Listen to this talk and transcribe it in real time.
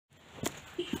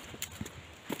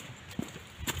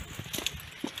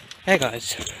Hey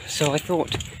guys, so I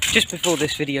thought just before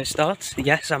this video starts,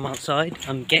 yes, I'm outside,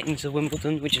 I'm getting to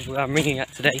Wimbledon, which is where I'm ringing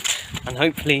at today, and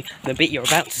hopefully the bit you're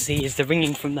about to see is the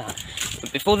ringing from that.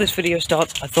 But before this video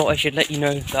starts, I thought I should let you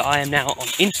know that I am now on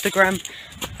Instagram.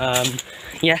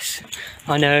 Yes,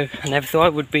 I know, I never thought I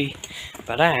would be,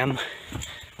 but I am.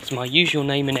 It's my usual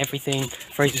name and everything,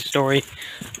 Fraser Story.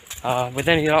 With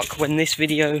any luck, when this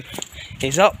video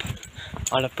is up,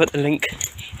 I'll have put the link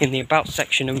in the About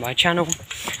section of my channel.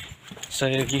 So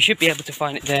you should be able to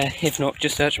find it there. If not,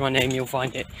 just search my name, you'll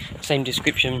find it. Same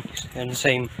description and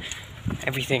same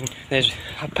everything.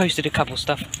 I've posted a couple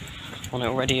stuff on it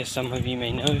already, as some of you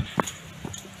may know.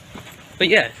 But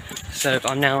yeah, so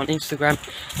I'm now on Instagram.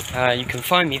 You can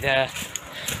find me there.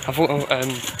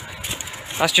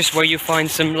 That's just where you'll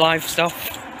find some live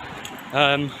stuff.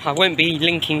 I won't be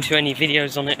linking to any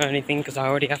videos on it or anything, because I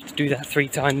already have to do that 3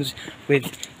 times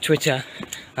with Twitter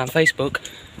and Facebook.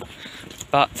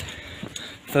 But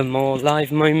for more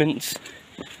live moments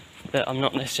that I'm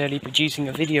not necessarily producing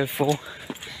a video for,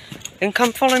 then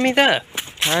come follow me there.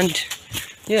 And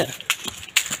yeah,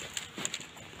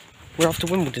 we're off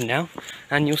to Wimbledon now,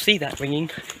 and you'll see that ringing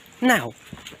now.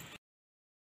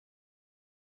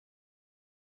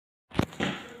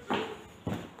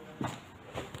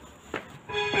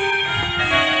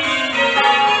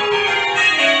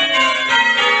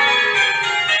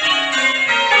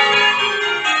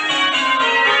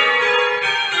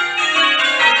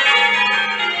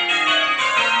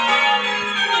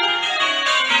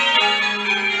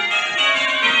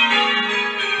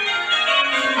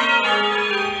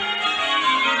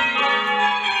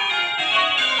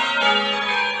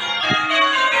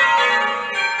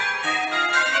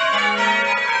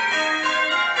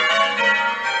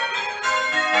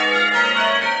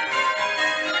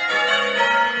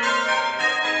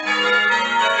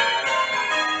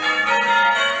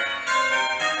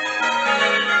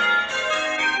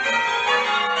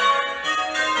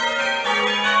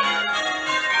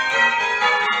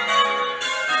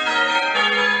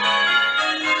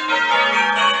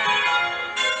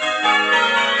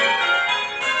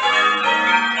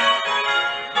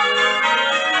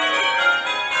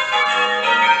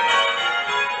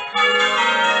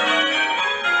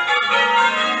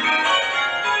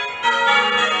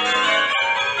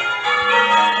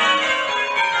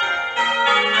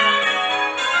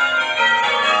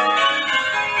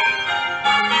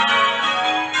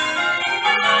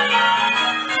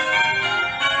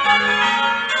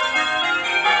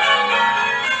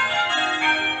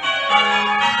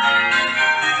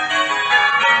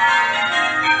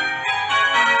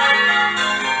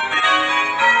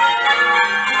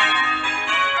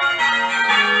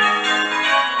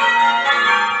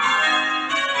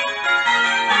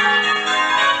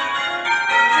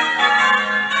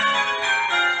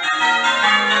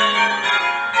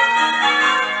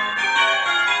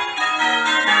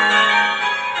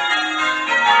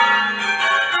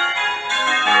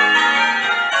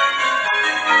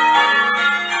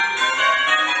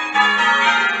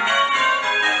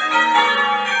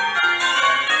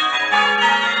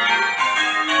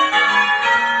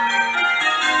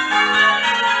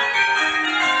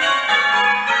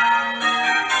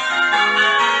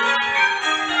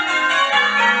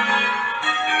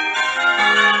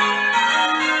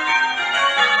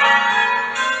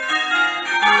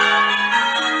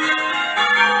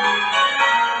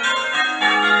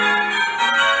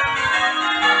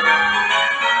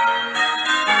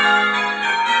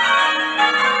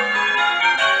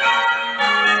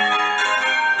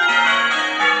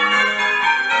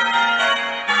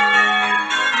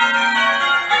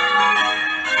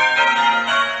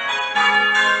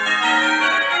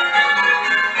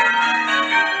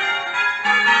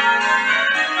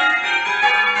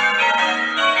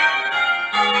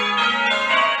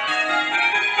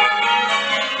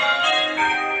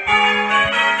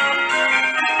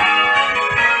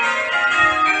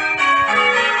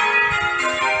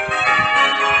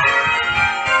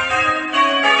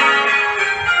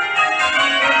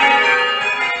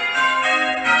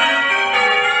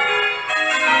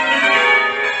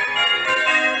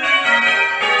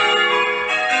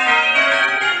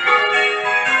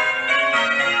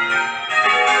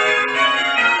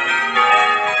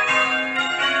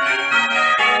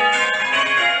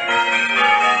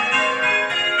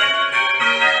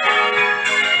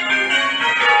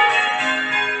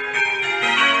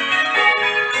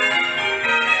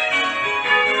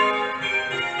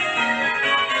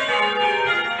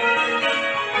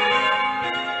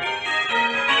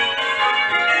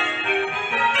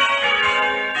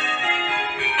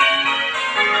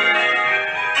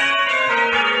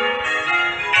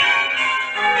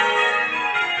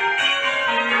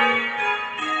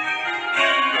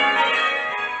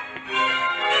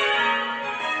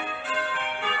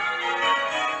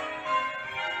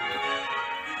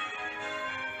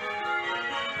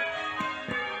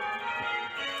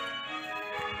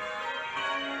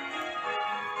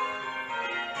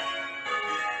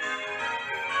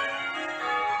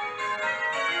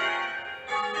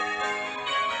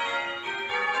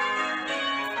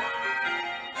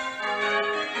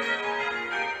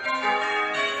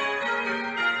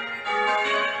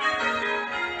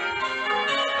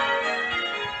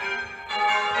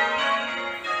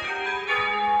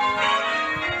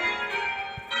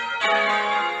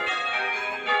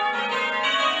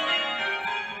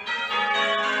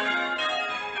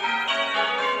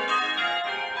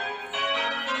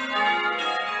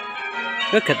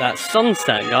 Look at that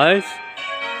sunset, guys.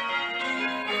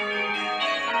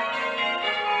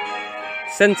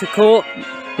 Centre court.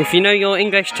 If you know your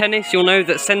English tennis, you'll know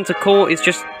that centre court is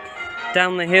just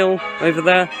down the hill over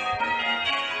there.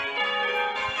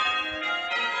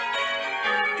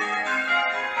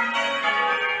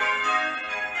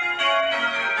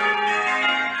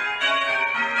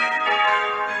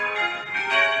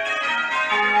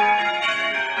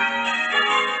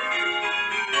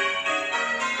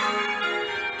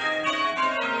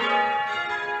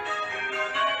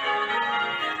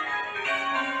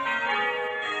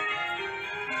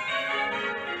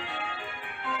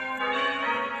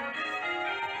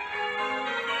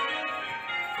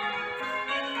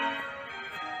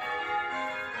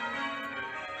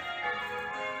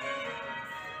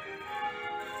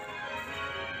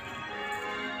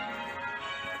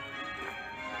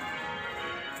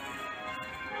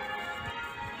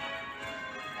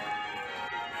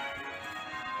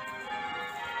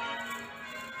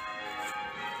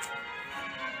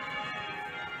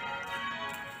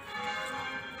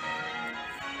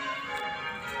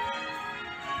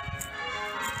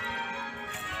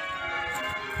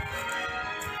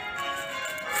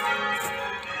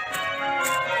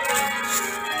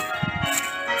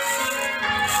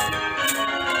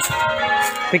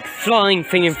 Big flying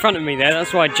thing in front of me there,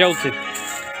 that's why I jolted.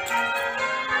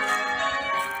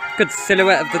 Good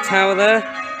silhouette of the tower there.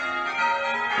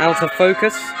 Out of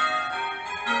focus.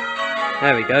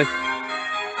 There we go.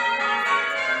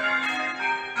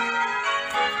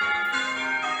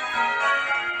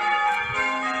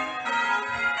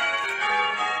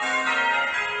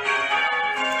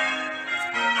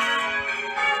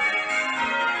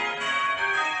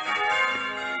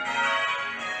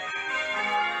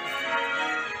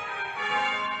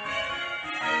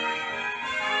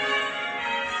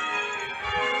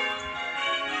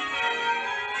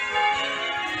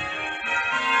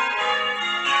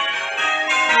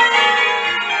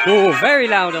 Oh, very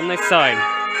loud on this side.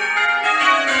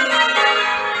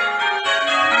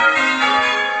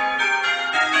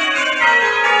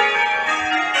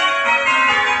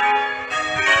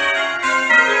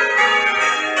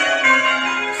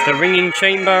 It's the ringing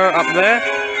chamber up there.